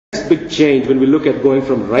big change when we look at going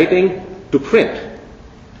from writing to print.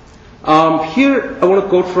 Here I want to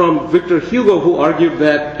quote from Victor Hugo, who argued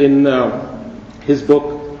that in his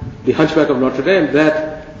book, The Hunchback of Notre Dame,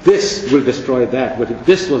 that this will destroy that, but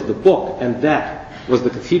this was the book and that was the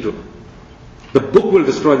cathedral. The book will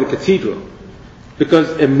destroy the cathedral, because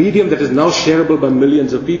a medium that is now shareable by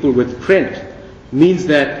millions of people with print means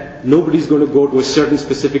that nobody's going to go to a certain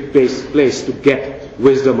specific place to get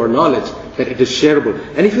wisdom or knowledge, that it is shareable.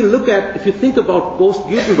 And if you think about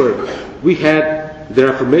post-Gutenberg, we had the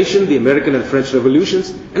Reformation, the American and French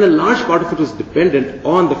revolutions, and a large part of it was dependent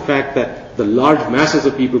on the fact that the large masses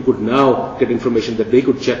of people could now get information that they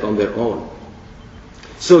could check on their own.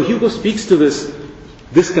 So Hugo speaks to this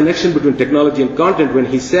connection between technology and content when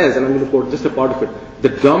he says, and I'm going to quote just a part of it, the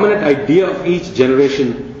dominant idea of each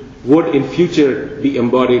generation would in future be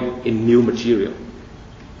embodied in new material.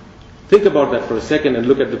 Think about that for a second and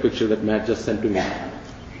look at the picture that Matt just sent to me.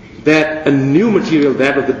 That a new material,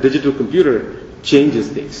 that of the digital computer, changes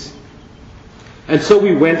things. And so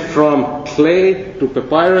we went from clay to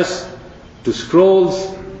papyrus to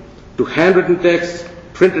scrolls to handwritten text,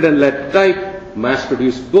 printed and lead type,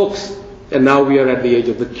 mass-produced books, and now we are at the age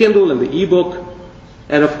of the Kindle and the e-book.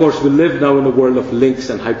 And of course we live now in a world of links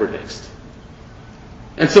and hypertext.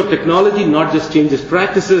 And so technology not just changes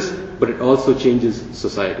practices, but it also changes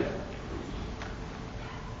society.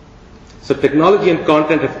 So technology and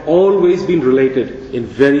content have always been related in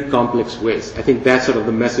very complex ways. I think that's sort of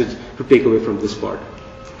the message to take away from this part.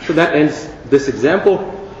 So that ends this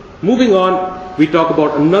example. Moving on, we talk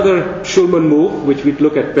about another Schulman move, which we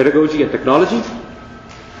look at pedagogy and technology.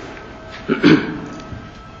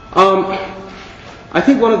 I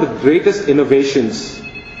think one of the greatest innovations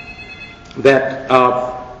that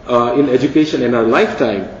in education in our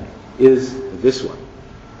lifetime is this one.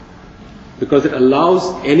 Because it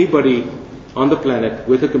allows anybody on the planet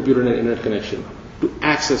with a computer and an internet connection to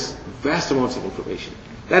access vast amounts of information.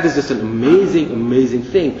 That is just an amazing, amazing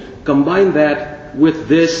thing. Combine that with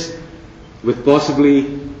this, with possibly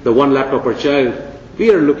the one laptop per child, we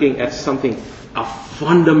are looking at something, a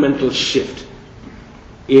fundamental shift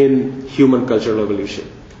in human cultural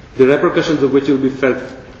evolution. The repercussions of which will be felt,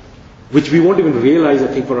 which we won't even realize, I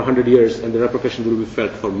think, for 100 years, and the repercussions will be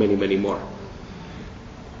felt for many, many more.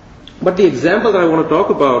 But the example that I want to talk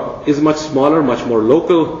about is much smaller, much more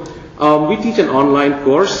local. We teach an online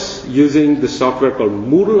course using the software called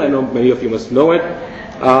Moodle. I know many of you must know it.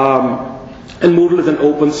 And Moodle is an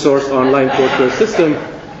open source online courseware system.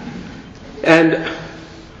 And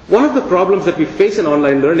one of the problems that we face in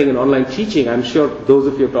online learning and online teaching, I'm sure those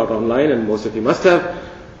of you who taught online, and most of you must have,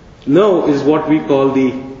 know, is what we call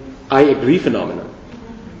the I agree phenomenon.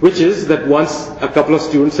 Which is that once a couple of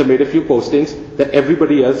students have made a few postings, that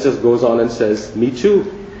everybody else just goes on and says, me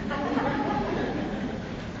too.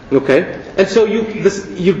 Okay? And so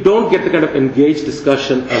you don't get the kind of engaged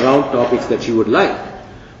discussion around topics that you would like.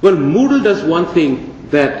 Well, Moodle does one thing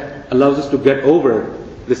that allows us to get over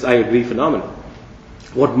this I agree phenomenon.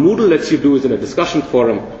 What Moodle lets you do is in a discussion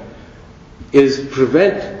forum is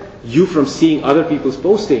prevent you from seeing other people's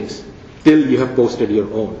postings till you have posted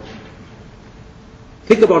your own.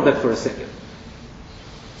 Think about that for a second.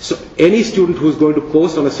 So any student who's going to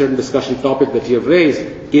post on a certain discussion topic that you have raised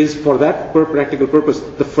is, for that practical purpose,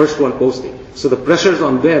 the first one posting. So the pressure is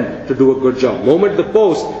on them to do a good job. The moment they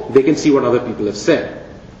post, they can see what other people have said.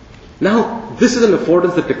 Now, this is an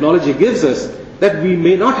affordance that technology gives us that we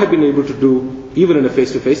may not have been able to do even in a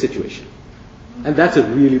face-to-face situation. And that's a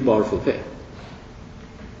really powerful thing.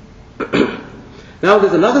 Now,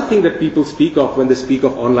 there's another thing that people speak of when they speak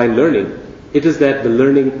of online learning. It is that the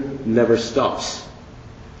learning never stops.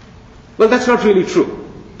 Well, that's not really true,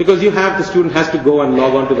 because the student has to go and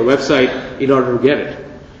log on to the website in order to get it.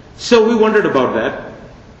 So we wondered about that.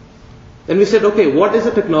 And we said, okay, what is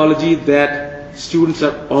a technology that students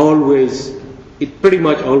are pretty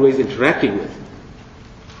much always interacting with?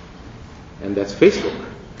 And that's Facebook.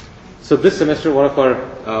 So this semester, one of our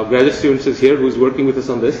graduate students is here who is working with us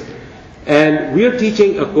on this. And we are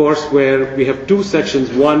teaching a course where we have two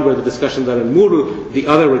sections, one where the discussions are in Moodle, the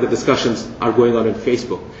other where the discussions are going on in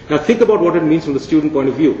Facebook. Now think about what it means from the student point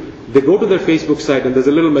of view. They go to their Facebook site and there's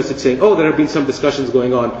a little message saying, oh, there have been some discussions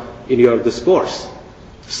going on in this course.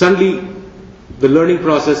 Suddenly, the learning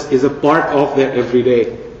process is a part of their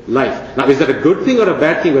everyday life. Now, is that a good thing or a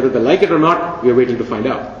bad thing? Whether they like it or not, we are waiting to find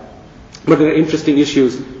out. But there are interesting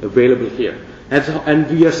issues available here. And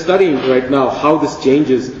we are studying right now how this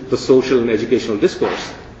changes the social and educational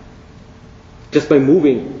discourse just by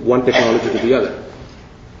moving one technology to the other.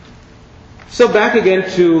 So back again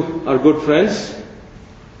to our good friends.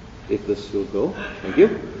 If this will go, thank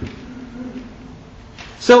you.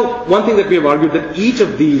 So one thing that we have argued that each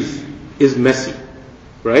of these is messy,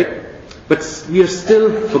 right? But we are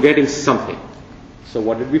still forgetting something. So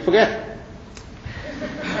what did we forget?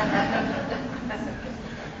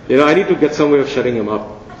 I need to get some way of shutting him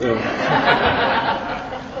up.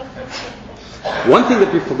 One thing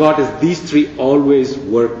that we forgot is these three always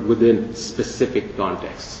work within specific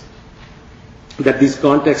contexts. That these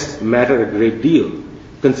contexts matter a great deal.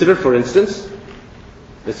 Consider, for instance,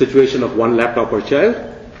 the situation of one laptop per child.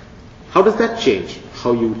 How does that change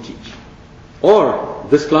how you teach? Or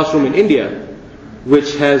this classroom in India,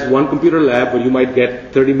 which has one computer lab where you might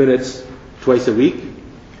get 30 minutes twice a week,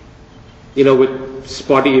 with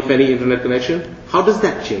spotty, if any, internet connection. How does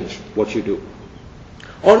that change what you do?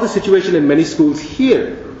 Or the situation in many schools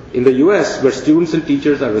here in the US where students and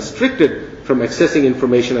teachers are restricted from accessing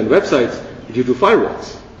information and websites due to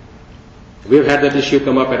firewalls. We have had that issue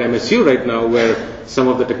come up at MSU right now where some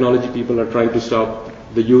of the technology people are trying to stop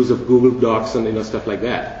the use of Google Docs and stuff like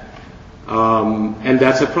that. And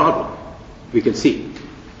that's a problem, we can see.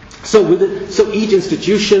 So each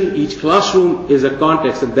institution, each classroom is a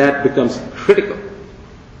context, and that becomes critical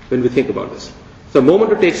when we think about this. So a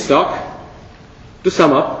moment to take stock. To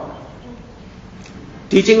sum up,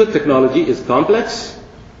 teaching with technology is complex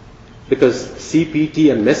because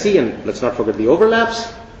CPT and messy, and let's not forget the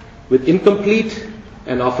overlaps, with incomplete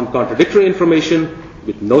and often contradictory information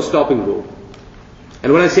with no stopping rule.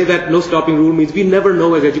 And when I say that no stopping rule means we never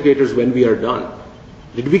know as educators when we are done.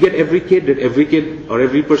 Did we get every kid? Did every kid or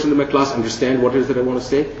every person in my class understand what it is that I want to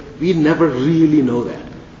say? We never really know that.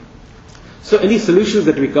 So any solutions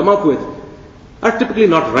that we come up with are typically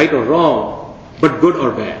not right or wrong, but good or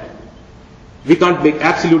bad. We can't make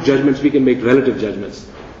absolute judgments, we can make relative judgments.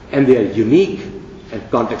 And they are unique and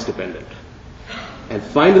context dependent. And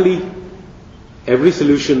finally, every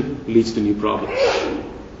solution leads to new problems.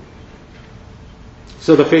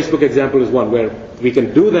 So the Facebook example is one where we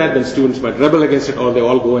can do that, then students might rebel against it, or they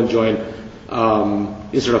all go and join,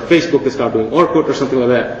 instead of Facebook, they start doing Orkut or something like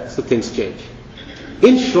that, so things change.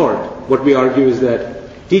 In short, what we argue is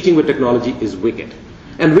that teaching with technology is wicked.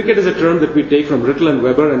 And wicked is a term that we take from Rittel and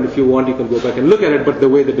Weber, and if you want, you can go back and look at it, but the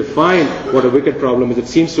way they define what a wicked problem is, it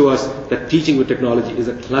seems to us that teaching with technology is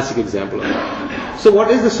a classic example of that. So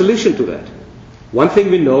what is the solution to that? One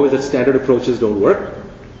thing we know is that standard approaches don't work.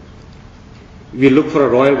 We look for a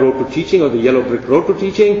royal road to teaching or the yellow brick road to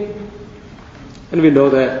teaching, and we know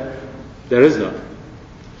that there is none.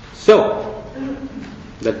 So,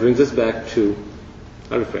 that brings us back to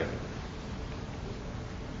our refrain.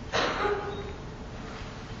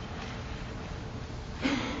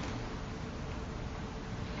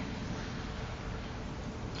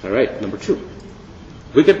 All right, number 2.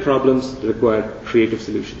 Wicked problems require creative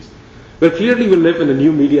solutions. Well, clearly we live in a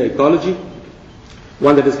new media ecology,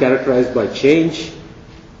 one that is characterized by change.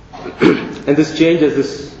 And this change,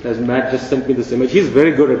 as Matt just sent me this image, he's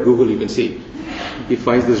very good at Google, you can see. He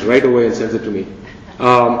finds this right away and sends it to me.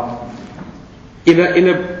 In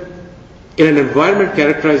an environment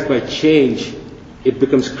characterized by change, it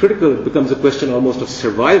becomes critical, it becomes a question almost of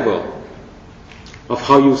survival, of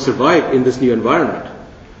how you survive in this new environment.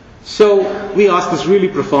 So we ask this really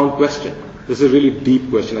profound question. This is a really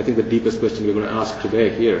deep question. I think the deepest question we're going to ask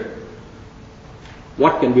today here.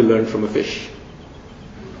 What can we learn from a fish?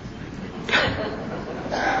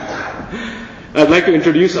 I'd like to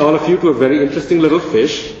introduce all of you to a very interesting little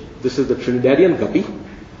fish. This is the Trinidadian guppy.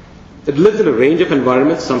 It lives in a range of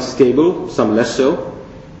environments, some stable, some less so,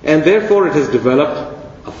 and therefore it has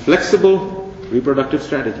developed a flexible reproductive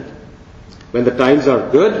strategy. When the times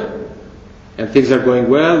are good and things are going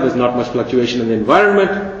well, there's not much fluctuation in the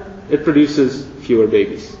environment, it produces fewer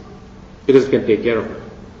babies because it can take care of them.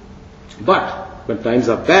 But when times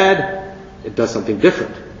are bad, it does something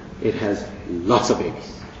different. It has lots of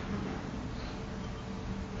babies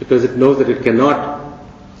because it knows that it cannot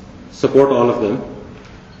support all of them,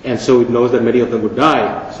 and so it knows that many of them would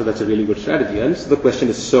die. So that's a really good strategy. And so the question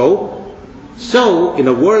is, so in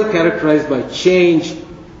a world characterized by change,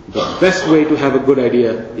 the best way to have a good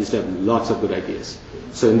idea is to have lots of good ideas.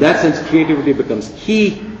 So in that sense, creativity becomes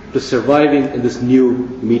key to surviving in this new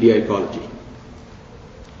media ecology.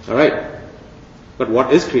 All right. But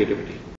what is creativity?